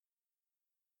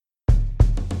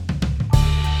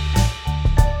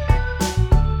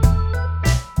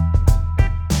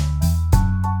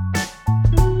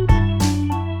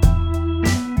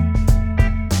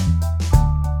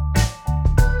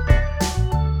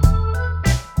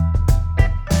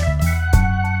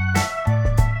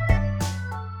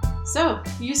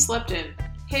You slept in.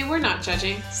 Hey, we're not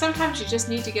judging. Sometimes you just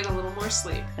need to get a little more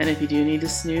sleep. And if you do need to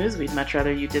snooze, we'd much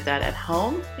rather you did that at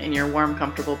home, in your warm,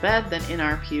 comfortable bed, than in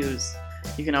our pews.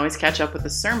 You can always catch up with the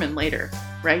sermon later,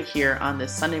 right here on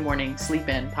this Sunday morning Sleep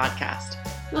In podcast.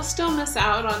 You'll still miss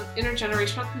out on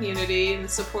intergenerational community and the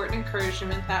support and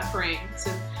encouragement that brings,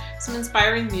 and some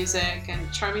inspiring music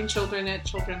and charming children at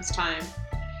children's time.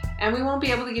 And we won't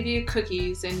be able to give you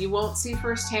cookies, and you won't see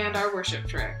firsthand our worship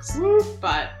tricks. Woo.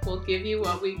 But we'll give you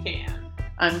what we can.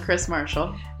 I'm Kris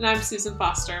Marshall. And I'm Susan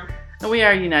Foster. And we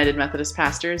are United Methodist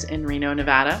pastors in Reno,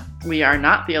 Nevada. We are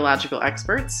not theological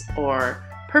experts or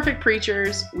perfect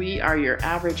preachers. We are your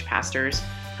average pastors,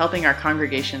 helping our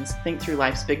congregations think through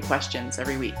life's big questions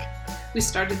every week. We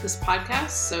started this podcast,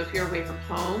 so if you're away from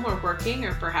home or working,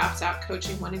 or perhaps out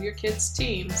coaching one of your kids'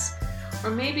 teams, or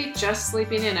maybe just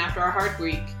sleeping in after a hard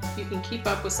week, you can keep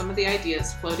up with some of the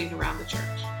ideas floating around the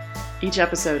church. Each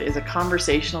episode is a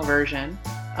conversational version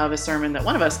of a sermon that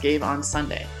one of us gave on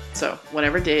Sunday. So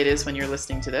whatever day it is when you're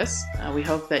listening to this, we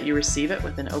hope that you receive it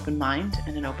with an open mind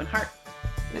and an open heart.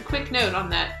 And a quick note on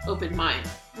that open mind.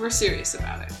 We're serious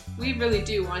about it. We really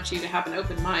do want you to have an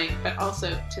open mind, but also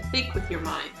to think with your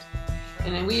mind.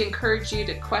 And then we encourage you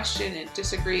to question and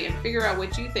disagree and figure out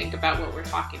what you think about what we're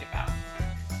talking about.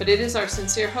 But it is our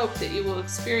sincere hope that you will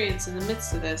experience in the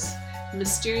midst of this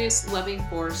mysterious, loving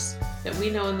force that we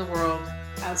know in the world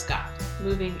as God,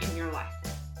 moving in your life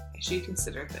as you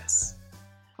consider this.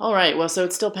 All right, well, so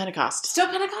it's still Pentecost. Still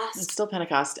Pentecost? It's still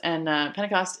Pentecost. And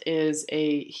Pentecost is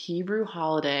a Hebrew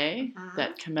holiday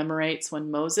that commemorates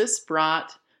when Moses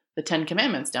brought the Ten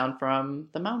Commandments down from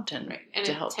the mountain. Right, and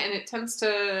to it tends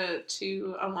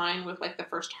to align with like the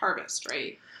first harvest,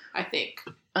 right? I think.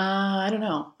 I don't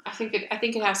know. I think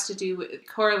it has to do with, it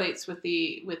correlates with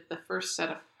the first set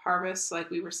of harvests, like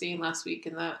we were seeing last week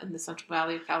in the Central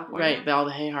Valley of California. Right, all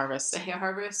the hay harvest. The hay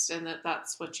harvest, and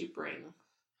that's what you bring.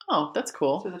 Oh, that's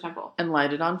cool. To the temple. And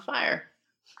light it on fire.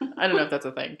 I don't know if that's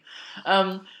a thing.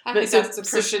 I think that's the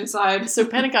Christian side. So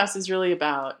Pentecost is really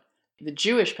about, the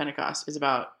Jewish Pentecost is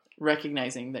about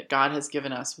recognizing that God has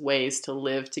given us ways to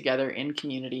live together in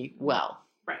community well.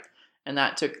 Right. And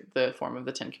that took the form of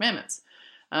the Ten Commandments.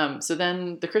 So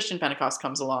then the Christian Pentecost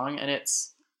comes along, and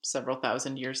it's several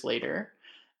thousand years later.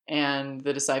 And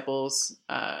the disciples,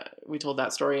 we told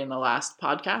that story in the last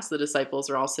podcast, the disciples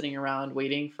are all sitting around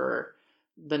waiting for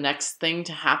the next thing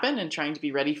to happen and trying to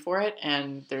be ready for it.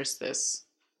 And there's this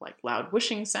like loud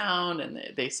whooshing sound, and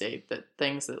they say that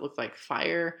things that look like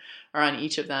fire are on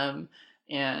each of them.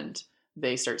 And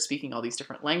they start speaking all these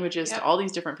different languages to all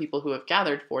these different people who have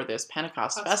gathered for this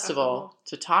Pentecost festival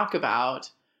to talk about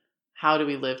how do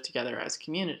we live together as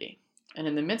community. And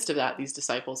in the midst of that, these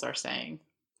disciples are saying,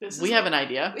 we have an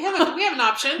idea. We have an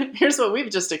option. Here's what we've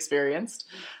just experienced.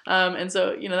 And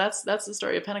so, that's the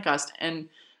story of Pentecost. And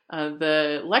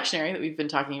the lectionary that we've been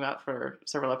talking about for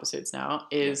several episodes now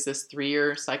is this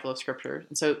 3-year cycle of scripture.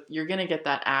 And so you're going to get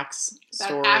that Acts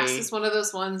story. That Acts is one of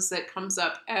those ones that comes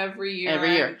up every year.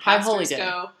 Every year. High Holy Day.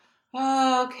 Go,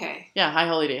 oh, okay. Yeah, High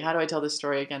Holy Day. How do I tell this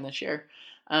story again this year?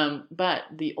 But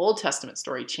the Old Testament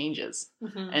story changes.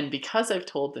 Mm-hmm. And because I've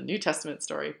told the New Testament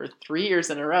story for 3 years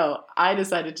in a row, I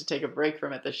decided to take a break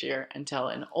from it this year and tell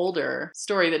an older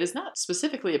story that is not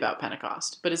specifically about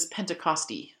Pentecost, but is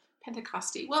Pentecosty.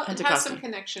 Pentecosty. Well, it has some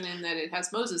connection in that it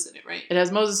has Moses in it, right? It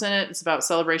has Moses in it. It's about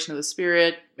celebration of the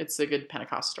Spirit. It's a good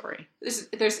Pentecost story.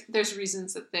 There's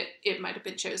reasons that it might have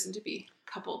been chosen to be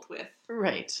coupled with.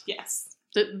 Right. Yes.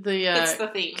 It's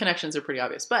the theme. Connections are pretty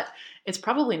obvious, but it's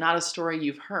probably not a story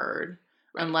you've heard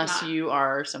unless you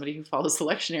are somebody who follows the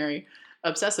lectionary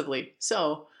obsessively.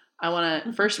 So we're going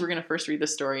to first read the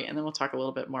story, and then we'll talk a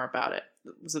little bit more about it.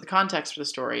 So the context for the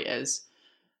story is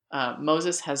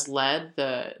Moses has led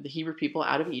the Hebrew people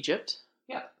out of Egypt.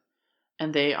 Yep.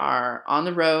 And they are on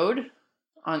the road,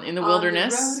 in the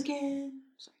wilderness. On the road again.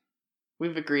 Sorry.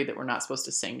 We've agreed that we're not supposed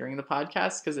to sing during the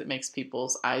podcast because it makes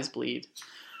people's eyes bleed.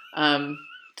 But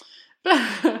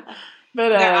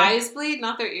their eyes bleed,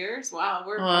 not their ears. Wow,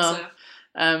 we're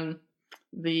impressive.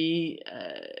 The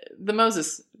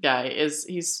Moses guy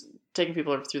he's taking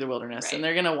people through the wilderness, right. And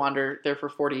they're going to wander there for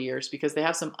 40 years because they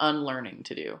have some unlearning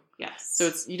to do. Yes. So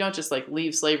you don't just like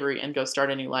leave slavery and go start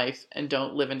a new life and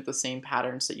don't live into the same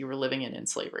patterns that you were living in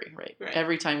slavery, right?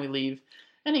 Every time we leave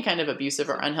any kind of abusive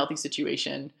or unhealthy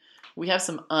situation, we have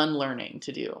some unlearning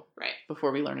to do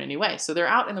before we learn a new way. So they're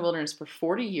out in the wilderness for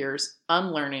 40 years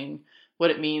unlearning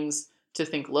what it means to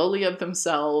think lowly of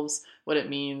themselves, what it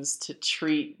means to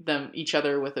treat each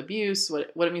other with abuse, what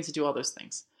it means to do all those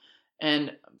things.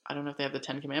 And I don't know if they have the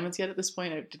 10 Commandments yet at this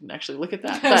point. I didn't actually look at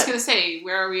that. I was going to say,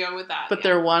 where are we with that? But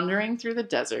they're wandering through the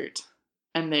desert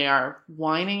And they are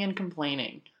whining and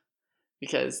complaining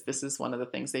because this is one of the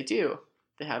things they do.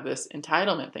 They have this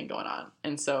entitlement thing going on.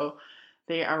 And so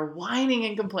they are whining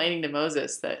and complaining to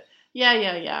Moses that,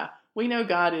 yeah, we know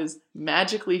God is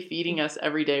magically feeding us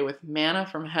every day with manna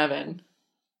from heaven.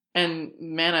 And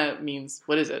manna means,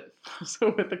 what is it?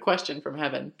 So with the question from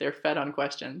heaven, they're fed on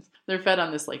questions. They're fed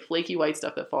on this like flaky white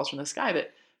stuff that falls from the sky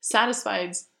that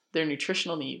satisfies their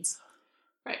nutritional needs.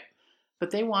 Right.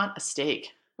 But they want a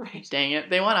steak. Right. Dang it.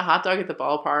 They want a hot dog at the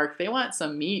ballpark. They want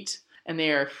some meat. And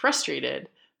they are frustrated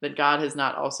that God has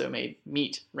not also made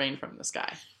meat rain from the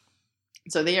sky.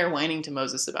 So they are whining to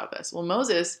Moses about this. Well,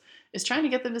 Moses is trying to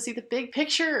get them to see the big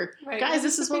picture. Right. Guys,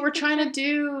 this is what we're trying to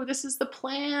do. This is the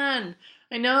plan.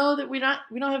 I know that we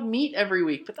don't have meat every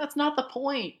week, but that's not the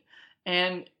point.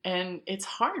 And it's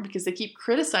hard because they keep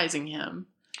criticizing him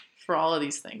for all of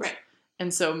these things. Right.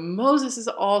 And so Moses is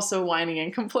also whining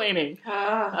and complaining.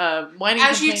 Whining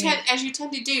as you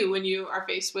tend to do when you are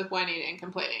faced with whining and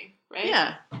complaining,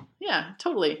 right? Yeah,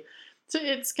 totally. So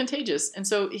it's contagious. And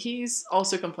so he's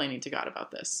also complaining to God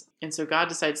about this. And so God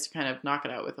decides to kind of knock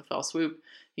it out with a fell swoop.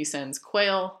 He sends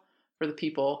quail for the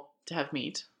people to have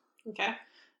meat. Okay.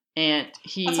 And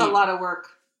that's a lot of work.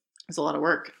 It's a lot of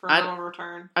work. For a little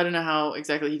return. I don't know how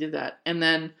exactly he did that. And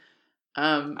then,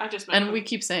 we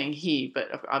keep saying he,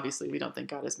 but obviously we don't think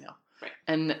God is male. Right.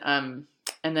 And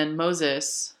then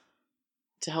Moses,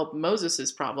 to help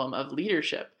Moses' problem of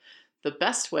leadership, the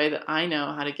best way that I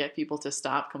know how to get people to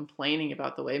stop complaining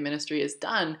about the way ministry is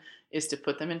done is to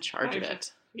put them in charge of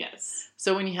it. Yes.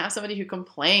 So when you have somebody who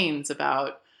complains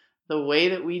about the way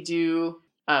that we do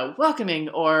welcoming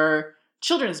or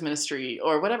children's ministry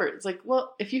or whatever, it's like,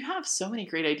 well, if you have so many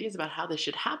great ideas about how this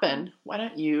should happen, why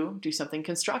don't you do something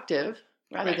constructive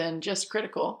rather than just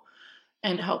critical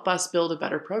and help us build a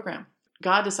better program?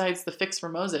 God decides the fix for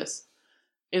Moses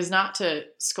is not to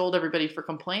scold everybody for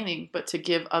complaining, but to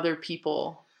give other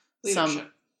people some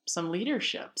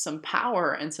leadership, some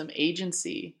power, and some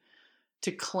agency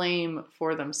to claim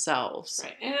for themselves.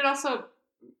 Right. And it also,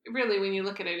 really, when you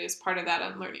look at it, is part of that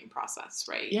unlearning process,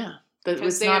 right? Yeah.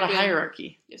 It's not a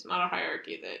hierarchy. It's not a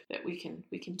hierarchy that we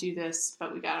can do this,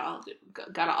 but we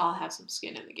gotta all have some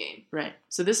skin in the game. Right.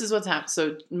 So this is what's happened.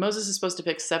 So Moses is supposed to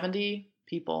pick 70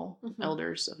 people,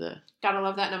 elders of the... Gotta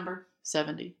love that number.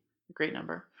 70. Great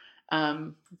number.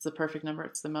 It's the perfect number.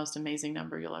 It's the most amazing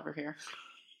number you'll ever hear.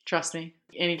 Trust me.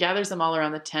 And he gathers them all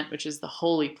around the tent, which is the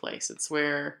holy place. It's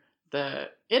where the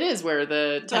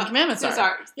Ten Commandments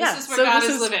are. This is where God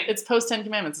is living. It's post Ten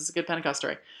Commandments. It's a good Pentecost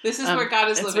story. This is where God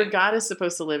is living. It's where God is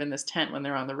supposed to live in this tent when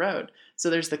they're on the road. So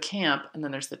there's the camp and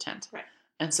then there's the tent. Right.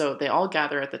 And so they all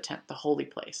gather at the tent, the holy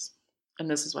place. And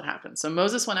this is what happened. So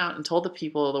Moses went out and told the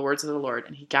people the words of the Lord,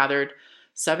 and he gathered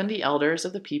 70 elders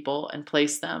of the people and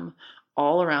placed them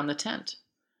all around the tent.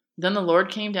 Then the Lord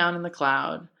came down in the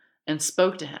cloud and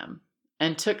spoke to him,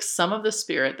 and took some of the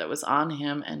Spirit that was on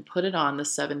him and put it on the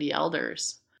 70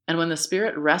 elders. And when the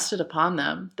Spirit rested upon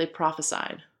them, they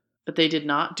prophesied. But they did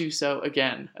not do so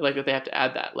again. I like that they have to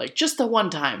add that. Like, just the one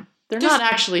time. They're not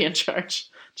actually in charge.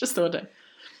 Just the one time.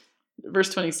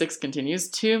 Verse 26 continues,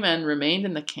 2 men remained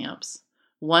in the camps,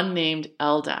 one named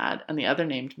Eldad and the other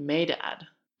named Medad.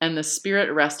 And the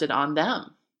Spirit rested on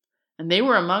them. And they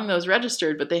were among those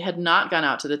registered, but they had not gone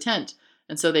out to the tent.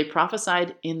 And so they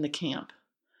prophesied in the camp.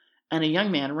 And a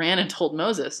young man ran and told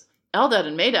Moses, Eldad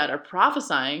and Medad are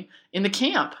prophesying in the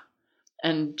camp.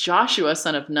 And Joshua,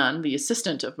 son of Nun, the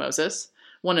assistant of Moses,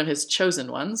 one of his chosen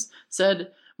ones,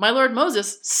 said, My lord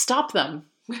Moses, stop them.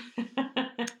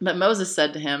 But Moses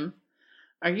said to him,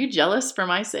 Are you jealous for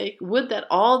my sake? Would that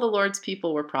all the Lord's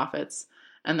people were prophets,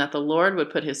 and that the Lord would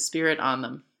put his Spirit on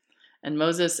them. And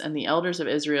Moses and the elders of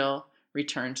Israel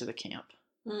returned to the camp.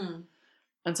 Mm.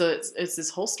 And so it's this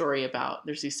whole story about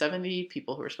there's these 70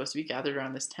 people who are supposed to be gathered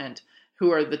around this tent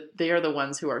they are the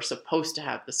ones who are supposed to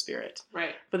have the Spirit.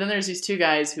 Right. But then there's these 2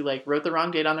 guys who wrote the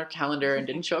wrong date on their calendar and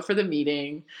didn't show up for the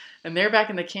meeting, and they're back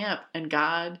in the camp, and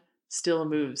God still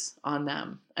moves on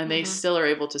them, and they still are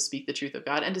able to speak the truth of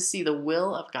God and to see the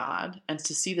will of God and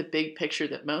to see the big picture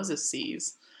that Moses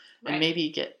sees, and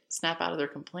maybe snap out of their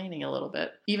complaining a little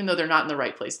bit, even though they're not in the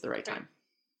right place at the right time.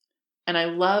 And I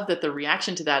love that the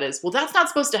reaction to that is, well, that's not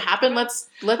supposed to happen. Let's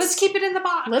keep it in the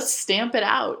box. Let's stamp it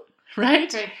out,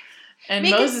 right? And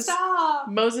Make it stop.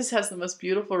 Moses has the most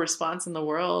beautiful response in the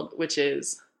world, which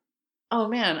is, oh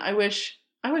man, I wish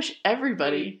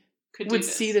everybody would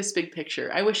see this big picture.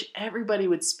 I wish everybody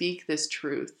would speak this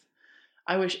truth.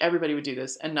 I wish everybody would do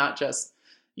this, and not just,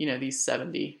 these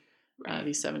 70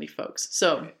 folks.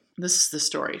 So this is the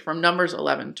story from Numbers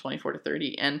 11, 24 to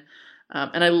 30. And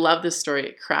I love this story.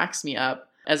 It cracks me up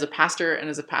as a pastor and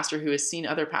as a pastor who has seen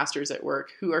other pastors at work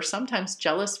who are sometimes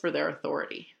jealous for their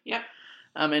authority. Yep.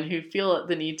 And who feel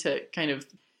the need to kind of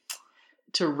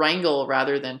to wrangle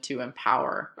rather than to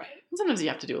empower. Right. And sometimes you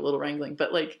have to do a little wrangling,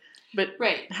 but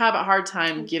right. have a hard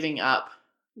time giving up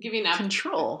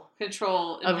control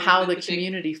of how the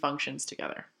community functions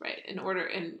together. Right. In order,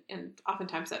 and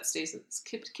oftentimes that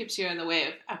keeps you in the way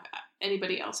of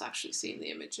anybody else actually seeing the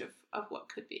image of what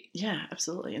could be. Yeah,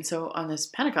 absolutely. And so on this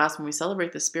Pentecost, when we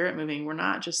celebrate the Spirit moving, we're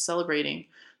not just celebrating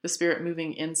the Spirit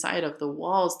moving inside of the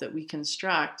walls that we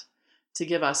construct to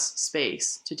give us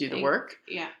space to do the work.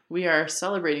 Yeah. We are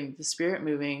celebrating the Spirit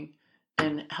moving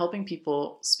and helping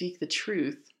people speak the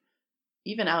truth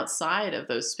even outside of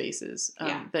those spaces,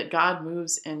 that God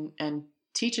moves and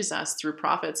teaches us through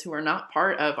prophets who are not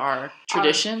part of our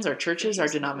traditions, our churches, our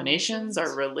denominations,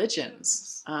 our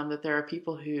religions, that there are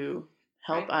people who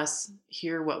help us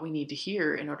hear what we need to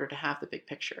hear in order to have the big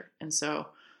picture. And so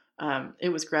it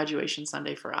was graduation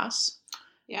Sunday for us.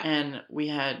 Yeah. And we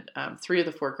had 3 of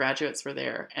the 4 graduates were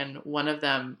there, and one of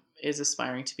them is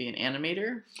aspiring to be an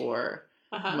animator for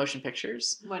motion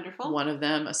pictures. Wonderful. One of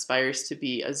them aspires to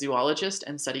be a zoologist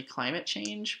and study climate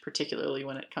change, particularly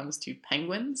when it comes to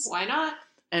penguins. Why not?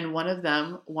 And one of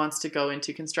them wants to go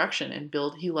into construction and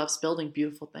build. He loves building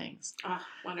beautiful things. Oh,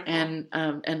 wonderful. And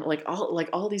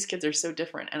all these kids are so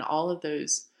different, and all of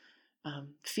those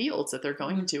fields that they're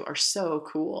going into are so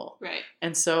cool. Right.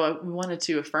 And so we wanted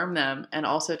to affirm them, and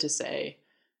also to say,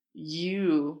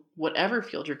 you, whatever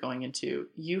field you're going into,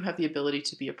 you have the ability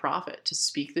to be a prophet, to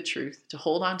speak the truth, to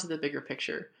hold on to the bigger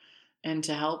picture, and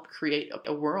to help create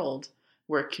a world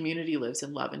where community lives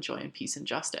in love and joy and peace and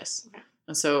justice. Okay.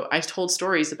 And so I told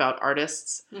stories about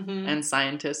artists and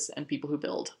scientists and people who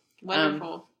build.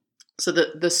 Wonderful. So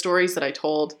the stories that I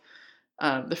told,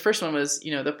 the first one was,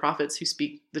 the prophets who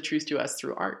speak the truth to us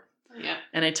through art. Yeah.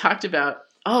 And I talked about,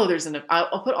 I'll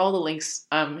put all the links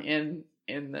on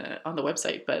the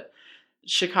website, but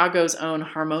Chicago's own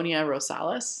Harmonia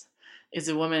Rosales is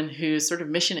a woman whose sort of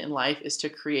mission in life is to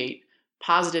create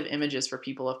positive images for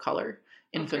people of color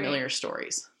in familiar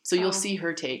stories. So you'll see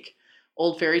her take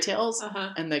old fairy tales,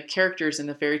 and the characters in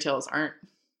the fairy tales aren't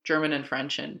German and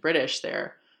French and British.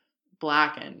 They're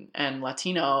Black and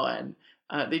Latino, and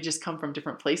they just come from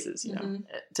different places,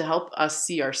 to help us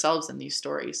see ourselves in these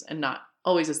stories and not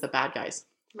always as the bad guys.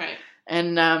 Right.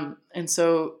 And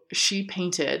so she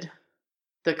painted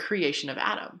the creation of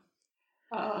Adam.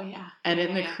 Oh, yeah. And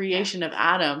in the creation of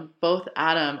Adam, both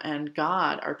Adam and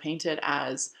God are painted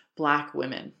as Black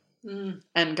women.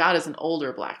 And God is an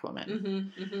older Black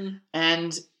woman.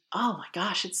 And oh my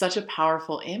gosh, it's such a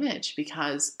powerful image,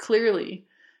 because clearly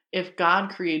if God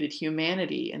created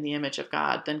humanity in the image of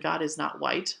God, then God is not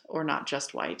white or not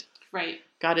just white. Right.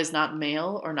 God is not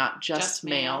male or not just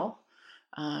male.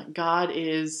 God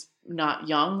is not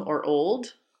young or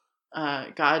old.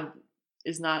 God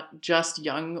is not just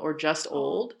young or just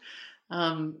old.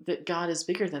 That God is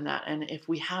bigger than that. And if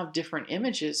we have different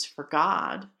images for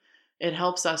God, it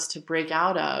helps us to break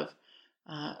out of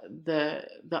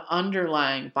the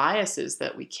underlying biases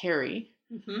that we carry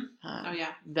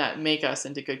that make us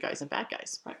into good guys and bad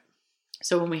guys. Right.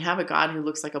 So when we have a God who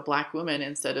looks like a Black woman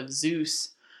instead of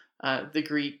Zeus, the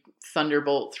Greek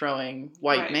thunderbolt throwing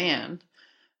white man,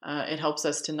 it helps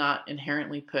us to not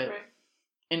inherently put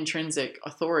intrinsic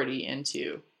authority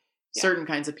into certain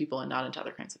kinds of people and not into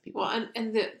other kinds of people. Well,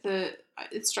 and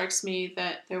it strikes me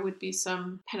that there would be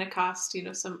some Pentecost,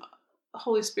 some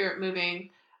Holy Spirit moving,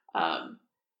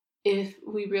 if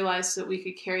we realized that we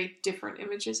could carry different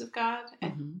images of God,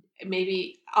 and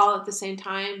maybe all at the same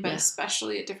time, but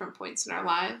especially at different points in our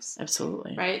lives.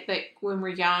 Absolutely. Right? Like when we're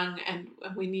young and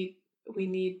we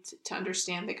need to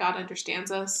understand that God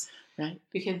understands us. Right.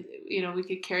 We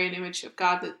could carry an image of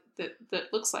God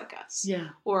that looks like us. Yeah.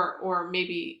 Or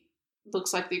maybe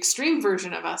looks like the extreme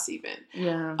version of us even.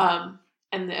 Yeah.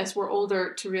 And as we're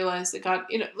older, to realize that God,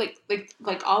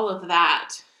 like all of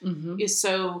that is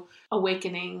so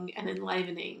awakening and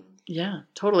enlivening. Yeah,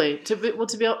 totally. To be able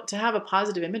to have a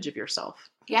positive image of yourself.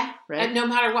 Yeah. Right. And no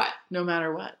matter what. No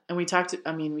matter what. And we talked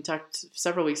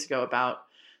several weeks ago about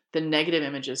the negative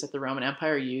images that the Roman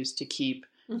Empire used to keep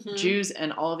Jews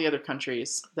and all the other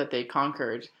countries that they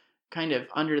conquered kind of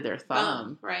under their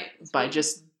thumb, by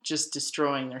just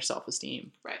destroying their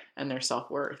self-esteem and their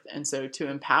self-worth. And so to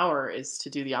empower is to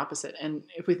do the opposite. And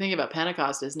if we think about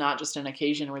Pentecost as not just an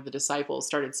occasion where the disciples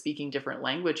started speaking different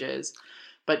languages,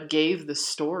 but gave the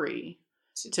story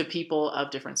to people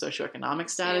of different socioeconomic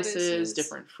statuses,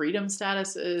 different freedom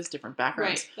statuses, different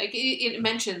backgrounds. Right. Like it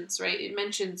mentions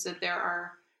that there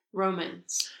are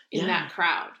Romans in that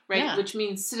crowd, right? Yeah. Which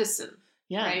means citizen.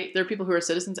 Yeah, right? there are people who are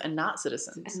citizens and not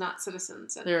citizens. And not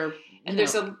citizens. And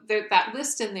there's that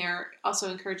list in there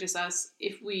also encourages us,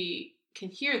 if we can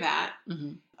hear that,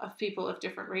 mm-hmm. of people of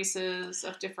different races,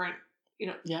 of different,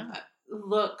 yeah.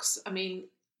 looks. I mean,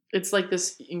 it's like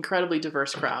this incredibly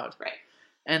diverse crowd.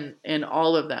 Right. And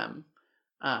all of them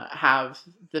have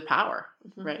the power,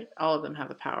 mm-hmm. right? All of them have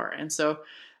the power. And so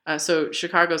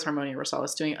Chicago's Harmonia Rosales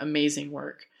is doing amazing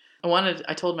work.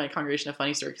 I told my congregation a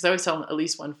funny story, because I always tell them at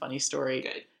least one funny story.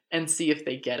 Good. And see if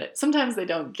they get it. Sometimes they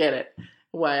don't get it,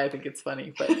 why I think it's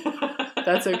funny, but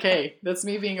that's okay. That's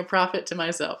me being a prophet to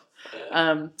myself.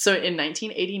 So in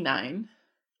 1989,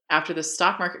 after the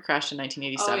stock market crashed in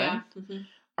 1987, mm-hmm.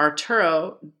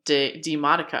 Arturo Di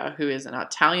Modica, who is an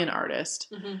Italian artist,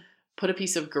 mm-hmm. put a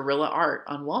piece of guerrilla art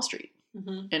on Wall Street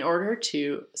mm-hmm. in order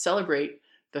to celebrate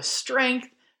the strength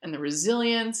and the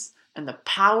resilience and the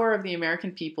power of the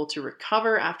American people to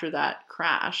recover after that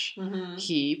crash. Mm-hmm.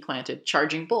 He planted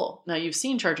Charging Bull. Now, you've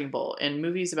seen Charging Bull in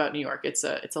movies about New York. It's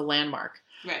a landmark.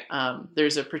 Right.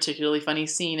 There's a particularly funny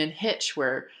scene in Hitch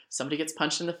where somebody gets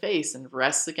punched in the face and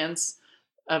rests against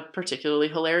a particularly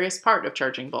hilarious part of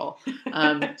Charging Bull.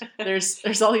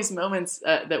 There's all these moments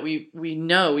that we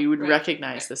know we would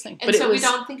recognize this thing. And so we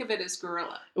don't think of it as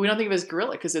guerrilla. We don't think of it as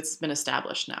guerrilla because it's been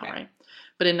established now, right?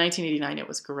 But in 1989, it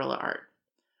was guerrilla art.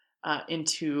 In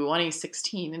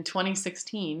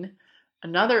 2016,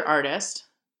 another artist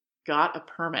got a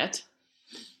permit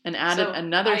and added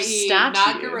another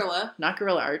statue. Not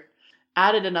guerrilla art.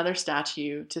 Added another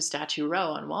statue to Statue Row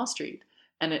on Wall Street.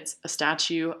 And it's a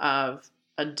statue of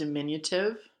a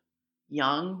diminutive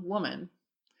young woman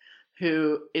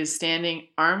who is standing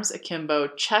arms akimbo,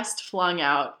 chest flung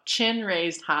out, chin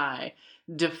raised high,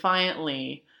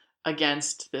 defiantly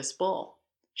against this bull.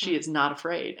 She is not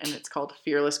afraid, and it's called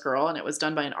Fearless Girl, and it was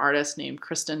done by an artist named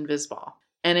Kristen Visbal.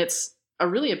 And it's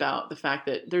really about the fact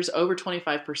that there's over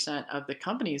 25% of the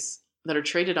companies that are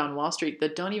traded on Wall Street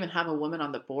that don't even have a woman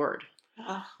on the board.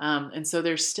 Oh. And so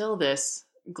there's still this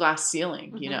glass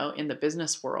ceiling, mm-hmm. In the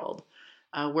business world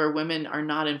where women are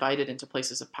not invited into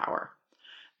places of power.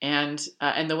 And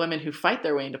the women who fight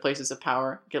their way into places of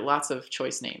power get lots of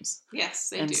choice names. Yes,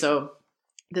 they do. And so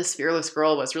this Fearless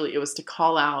Girl was to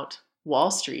call out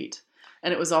Wall Street,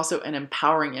 and it was also an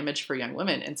empowering image for young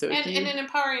women. And so and an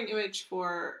empowering image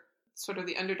for sort of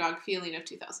the underdog feeling of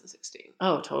 2016.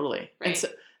 Oh, totally. Right.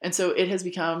 And so it has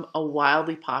become a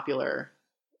wildly popular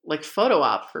photo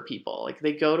op for people.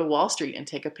 They go to Wall Street and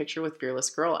take a picture with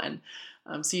Fearless Girl. And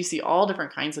so you see all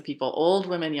different kinds of people, old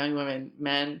women, young women,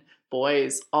 men,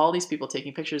 boys, all these people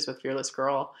taking pictures with Fearless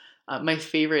Girl. My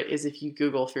favorite is if you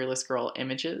Google Fearless Girl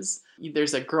images,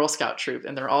 there's a Girl Scout troop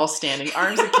and they're all standing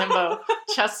arms akimbo,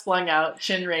 chest flung out,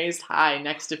 chin raised high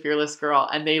next to Fearless Girl.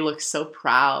 And they look so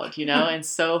proud, and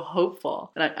so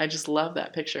hopeful. And I just love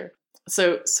that picture.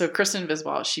 So Kristen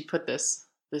Visbal, she put this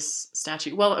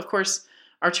statue. Well, of course,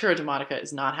 Arturo Di Modica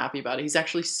is not happy about it. He's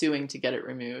actually suing to get it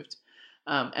removed.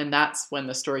 And that's when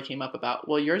the story came up about,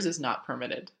 well, yours is not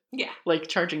permitted. Yeah.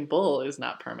 Charging Bull is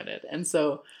not permitted. And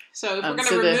so if we're going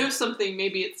to remove something,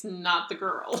 maybe it's not the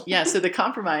girl. Yeah. So the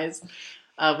compromise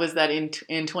was that in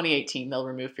 2018, they'll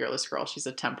remove Fearless Girl. She's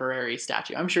a temporary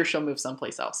statue. I'm sure she'll move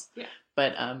someplace else. Yeah.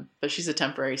 But she's a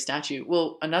temporary statue.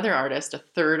 Well, another artist, a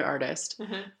third artist,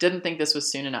 didn't think this was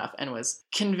soon enough and was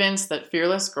convinced that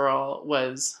Fearless Girl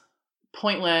was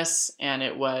pointless and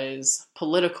it was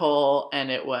political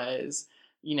and it was,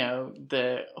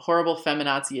 the horrible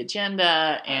feminazi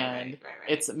agenda and right.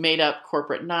 It's made up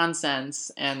corporate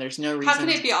nonsense and there's no reason. How can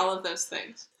it be all of those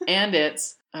things? And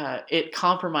it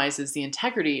compromises the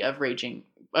integrity of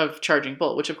Charging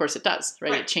Bull, which of course it does,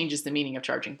 right? It changes the meaning of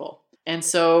Charging Bull. And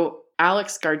so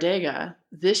Alex Gardega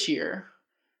this year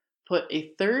put a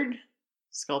third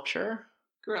sculpture.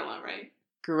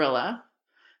 Gorilla.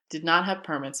 Did not have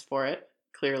permits for it,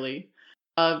 clearly,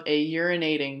 of a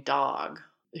urinating dog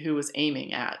who was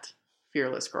aiming at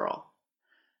Fearless Girl.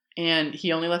 And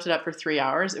he only left it up for 3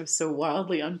 hours. It was so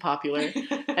wildly unpopular.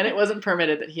 And it wasn't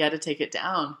permitted that he had to take it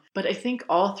down. But I think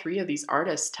all three of these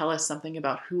artists tell us something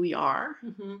about who we are,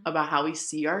 about how we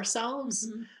see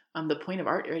ourselves. The point of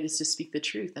art is to speak the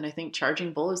truth. And I think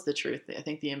Charging Bull is the truth. I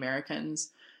think the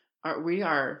Americans we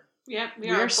are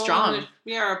strong.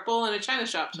 We are a bull in a china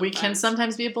shop sometimes. We can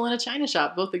sometimes be a bull in a china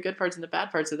shop, both the good parts and the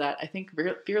bad parts of that. I think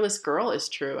Fearless Girl is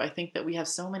true. I think that we have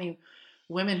so many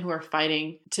women who are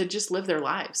fighting to just live their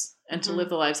lives and to live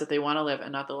the lives that they want to live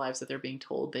and not the lives that they're being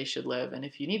told they should live. And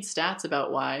if you need stats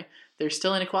about why there's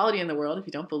still inequality in the world, if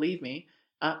you don't believe me,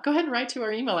 go ahead and write to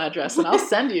our email address and I'll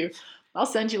send you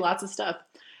lots of stuff.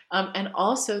 And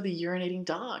also the urinating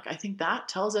dog. I think that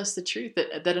tells us the truth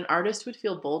that an artist would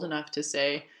feel bold enough to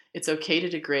say it's okay to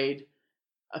degrade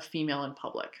a female in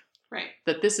public. Right.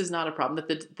 That this is not a problem,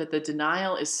 that the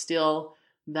denial is still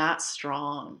that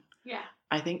strong. Yeah.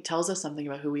 I think tells us something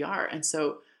about who we are. And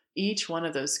so each one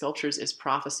of those sculptures is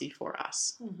prophecy for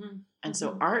us. Mm-hmm. And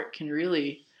so art can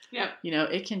really, Yep.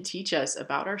 it can teach us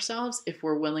about ourselves if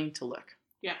we're willing to look.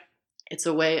 Yeah. It's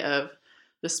a way of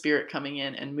the Spirit coming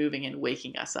in and moving and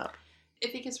waking us up. I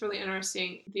think it's really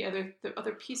interesting. The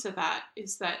other piece of that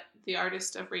is that the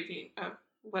artist of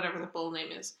whatever the bull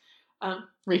name is.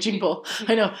 Raging Bull.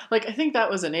 I know. Like, I think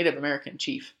that was a Native American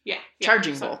chief. Yeah.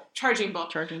 Charging Bull. Charging Bull.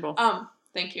 Charging Bull.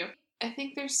 Thank you. I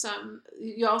think there's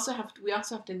we also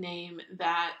have to name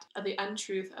that the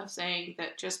untruth of saying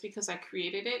that just because I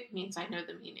created it means I know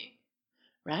the meaning.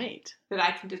 Right. That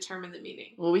I can determine the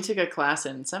meaning. Well, we took a class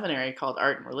in seminary called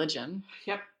Art and Religion.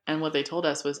 Yep. And what they told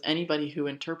us was anybody who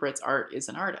interprets art is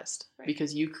an artist. Right.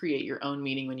 Because you create your own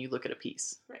meaning when you look at a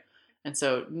piece. Right. And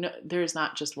so there is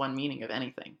not just one meaning of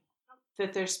anything.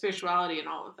 That there's spirituality in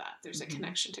all of that. There's a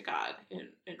connection to God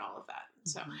in all of that.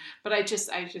 So, but I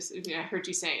heard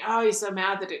you saying, "Oh, he's so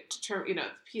mad that it the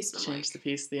piece." Changed the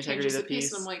piece, the integrity of the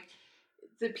piece. And I'm like,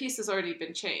 the piece has already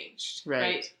been changed,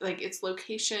 right? Like its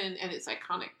location and its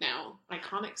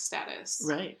iconic status,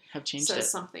 right? Have changed says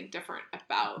something different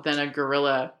about than a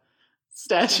gorilla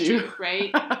statue,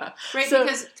 right? Right. So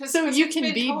because you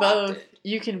can be both.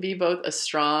 You can be both a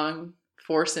strong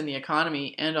force in the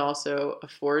economy and also a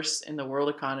force in the world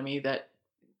economy that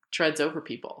treads over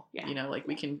people. Yeah.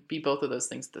 We can be both of those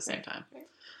things at the same time. Right.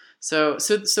 So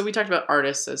we talked about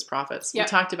artists as prophets. Yep. We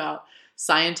talked about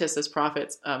scientists as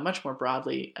prophets much more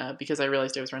broadly because I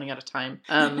realized I was running out of time.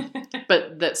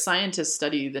 But that scientists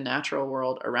study the natural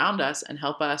world around us and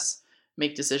help us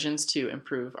make decisions to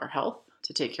improve our health,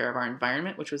 to take care of our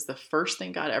environment, which was the first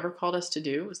thing God ever called us to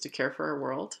do, was to care for our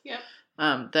world. Yep.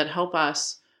 That help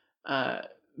us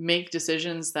make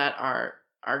decisions that are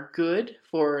good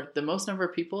for the most number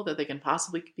of people that they can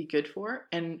possibly be good for.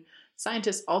 And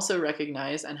scientists also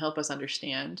recognize and help us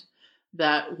understand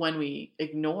that when we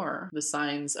ignore the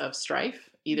signs of strife,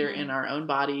 either in our own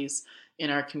bodies, in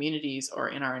our communities, or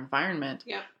in our environment,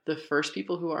 the first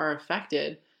people who are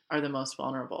affected are the most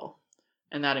vulnerable.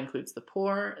 And that includes the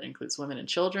poor, it includes women and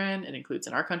children, it includes,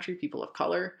 in our country, people of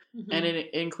color, and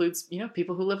it includes,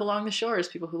 people who live along the shores,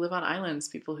 people who live on islands,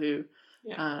 people who,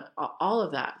 all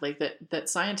of that. Like that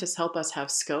scientists help us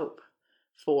have scope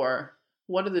for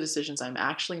what are the decisions I'm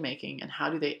actually making and how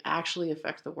do they actually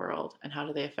affect the world and how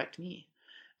do they affect me?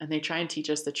 And they try and teach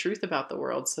us the truth about the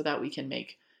world so that we can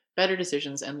make better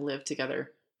decisions and live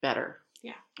together better.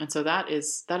 Yeah. And so that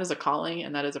is a calling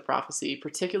and that is a prophecy,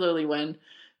 particularly when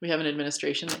we have an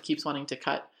administration that keeps wanting to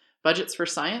cut budgets for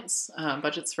science,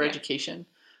 budgets for education.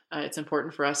 It's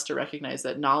important for us to recognize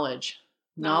that knowledge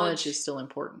is still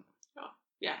important. Oh,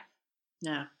 yeah.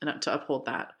 Yeah, and to uphold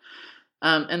that.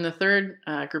 And the third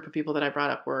group of people that I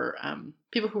brought up were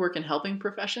people who work in helping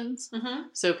professions. Mm-hmm.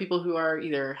 So people who are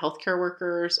either healthcare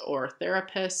workers or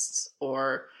therapists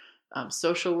or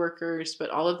social workers, but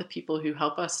all of the people who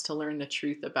help us to learn the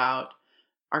truth about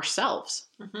ourselves,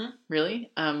 really.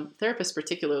 Therapists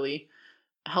particularly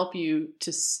help you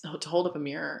to hold up a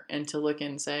mirror and to look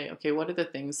and say, okay, what are the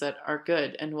things that are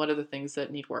good and what are the things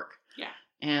that need work? Yeah.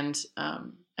 And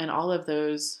all of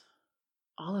those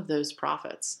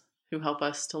prophets who help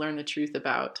us to learn the truth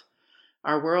about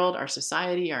our world, our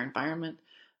society, our environment,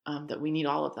 that we need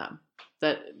all of them.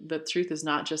 That the truth is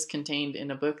not just contained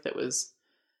in a book that was,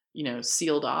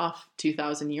 sealed off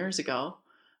 2,000 years ago,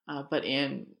 but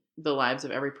in the lives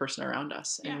of every person around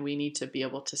us. Yeah. And we need to be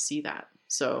able to see that.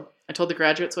 So I told the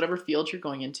graduates, whatever field you're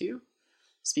going into,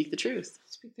 speak the truth.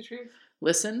 Speak the truth.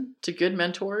 Listen to good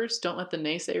mentors. Don't let the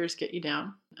naysayers get you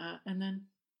down. And then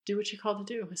do what you're called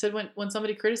to do. I said, when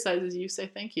somebody criticizes you, say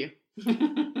thank you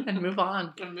and move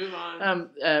on. And move on.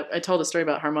 I told a story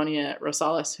about Harmonia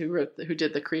Rosales, who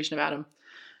did the creation of Adam.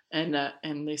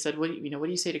 And they said, what do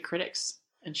you say to critics?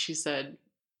 And she said,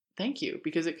 thank you,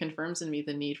 because it confirms in me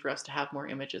the need for us to have more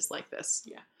images like this.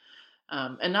 Yeah.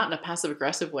 And not in a passive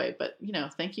aggressive way, but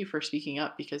thank you for speaking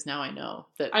up, because now I know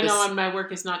that my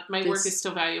work is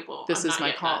still valuable. This is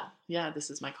my call. Yeah,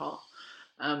 this is my call.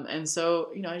 And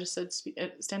so, I just said,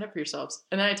 stand up for yourselves.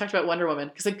 And then I talked about Wonder Woman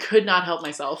because I could not help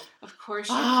myself. Of course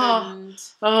you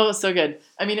couldn't. Oh, it was so good.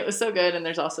 I mean, it was so good. And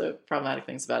there's also problematic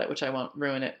things about it, which I won't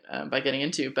ruin it by getting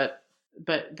into. But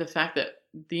the fact that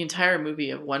the entire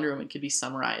movie of Wonder Woman could be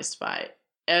summarized by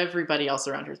everybody else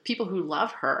around her, people who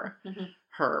love her,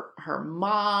 her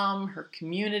mom, her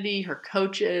community, her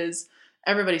coaches,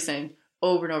 everybody saying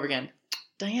over and over again,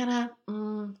 Diana,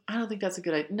 I don't think that's a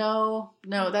good idea. No,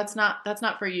 that's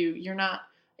not for you. You're not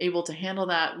able to handle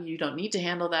that. You don't need to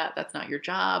handle that. That's not your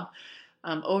job.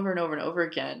 over and over and over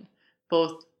again,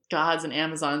 both gods and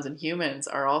Amazons and humans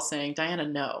are all saying, Diana,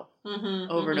 no,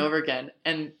 over and over again.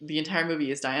 And the entire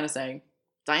movie is Diana saying,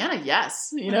 Diana,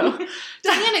 yes,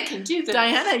 Diana can do this.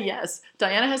 Diana, yes.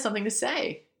 Diana has something to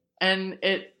say. And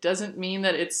it doesn't mean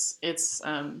that it's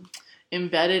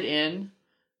embedded in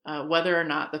whether or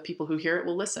not the people who hear it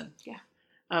will listen. Yeah.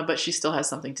 But she still has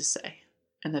something to say,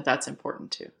 and that's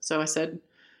important too. So I said,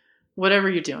 whatever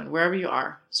you're doing, wherever you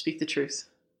are, speak the truth.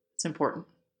 It's important.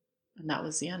 And that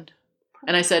was the end. Perfect.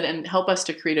 And I said, and help us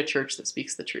to create a church that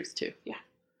speaks the truth too. Yeah.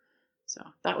 So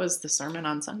that was the sermon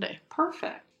on Sunday.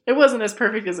 Perfect. It wasn't as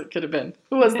perfect as it could have been.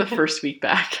 It was the first week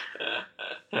back.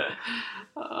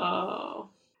 Oh.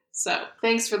 So,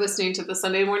 thanks for listening to the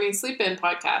Sunday Morning Sleep-In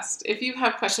podcast. If you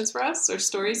have questions for us or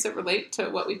stories that relate to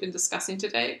what we've been discussing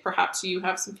today, perhaps you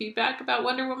have some feedback about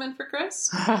Wonder Woman for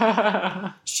Kris,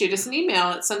 shoot us an email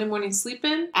at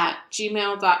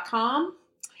sundaymorningsleepin@gmail.com,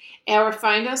 or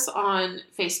find us on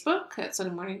Facebook at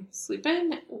Sunday Morning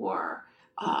Sleep-In, or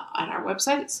on our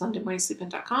website at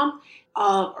sundaymorningsleepin.com.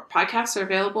 Our podcasts are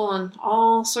available on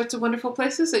all sorts of wonderful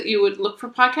places that you would look for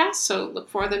podcasts, so look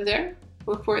for it there.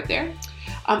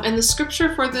 And the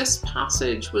scripture for this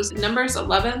passage was Numbers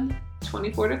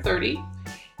 11:24-30.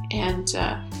 And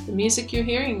the music you're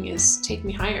hearing is Take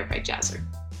Me Higher by Jazzer.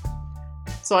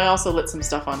 So I also lit some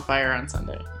stuff on fire on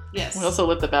Sunday. Yes. We also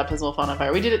lit the baptismal font on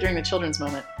fire. We did it during the children's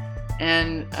moment.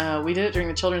 And we did it during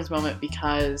the children's moment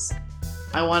because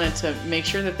I wanted to make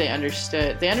sure that they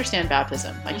understand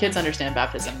baptism. My kids understand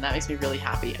baptism, and that makes me really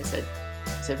happy. I said,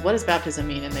 what does baptism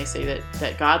mean? And they say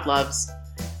that God loves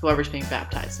whoever's being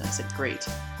baptized. And I said, great.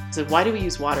 I said, why do we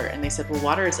use water? And they said, well,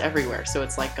 water is everywhere, so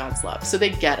it's like God's love. So they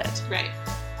get it. Right.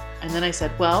 And then I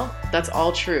said, well, that's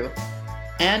all true.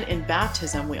 And in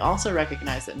baptism, we also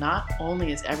recognize that not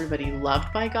only is everybody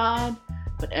loved by God,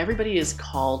 but everybody is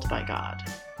called by God.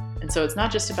 And so it's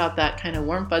not just about that kind of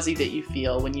warm fuzzy that you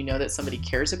feel when you know that somebody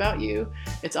cares about you.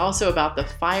 It's also about the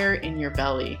fire in your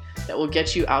belly that will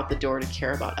get you out the door to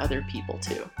care about other people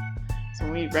too. So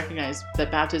when we recognize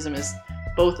that baptism is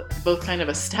both kind of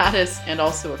a status and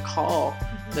also a call,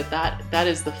 that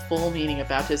is the full meaning of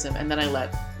baptism. And then I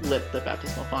lit the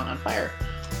baptismal font on fire,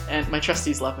 and my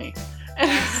trustees love me.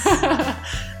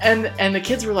 And the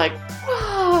kids were like,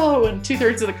 whoa, and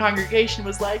 2/3 of the congregation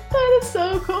was like, that is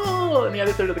so cool, and the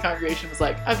other third of the congregation was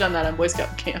like, I've done that on Boy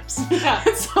Scout camps. Yeah.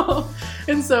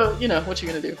 and so what you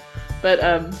gonna do? But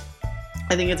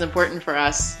I think it's important for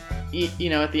us,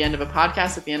 at the end of a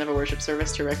podcast, at the end of a worship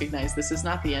service, to recognize this is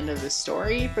not the end of the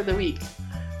story for the week.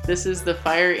 This is the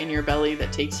fire in your belly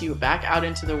that takes you back out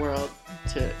into the world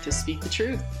to speak the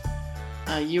truth.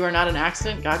 You are not an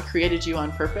accident. God created you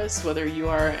on purpose, whether you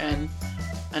are an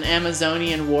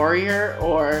Amazonian warrior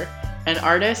or an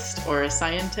artist or a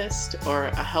scientist or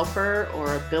a helper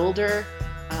or a builder,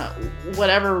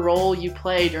 whatever role you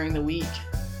play during the week,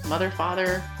 mother,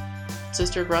 father,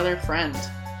 sister, brother, friend,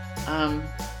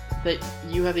 that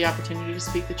you have the opportunity to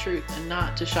speak the truth and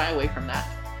not to shy away from that,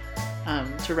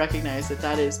 to recognize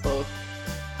that is both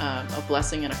a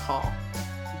blessing and a call.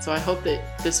 And so I hope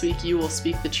that this week you will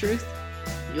speak the truth.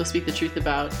 You'll speak the truth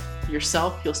about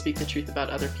yourself, you'll speak the truth about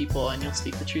other people, and you'll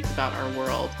speak the truth about our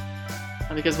world.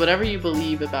 Because whatever you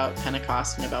believe about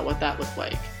Pentecost and about what that looked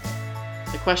like,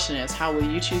 the question is, how will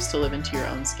you choose to live into your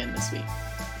own skin this week?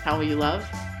 How will you love?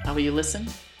 How will you listen?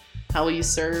 How will you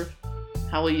serve?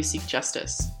 How will you seek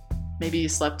justice? Maybe you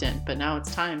slept in, but now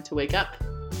it's time to wake up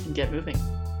and get moving.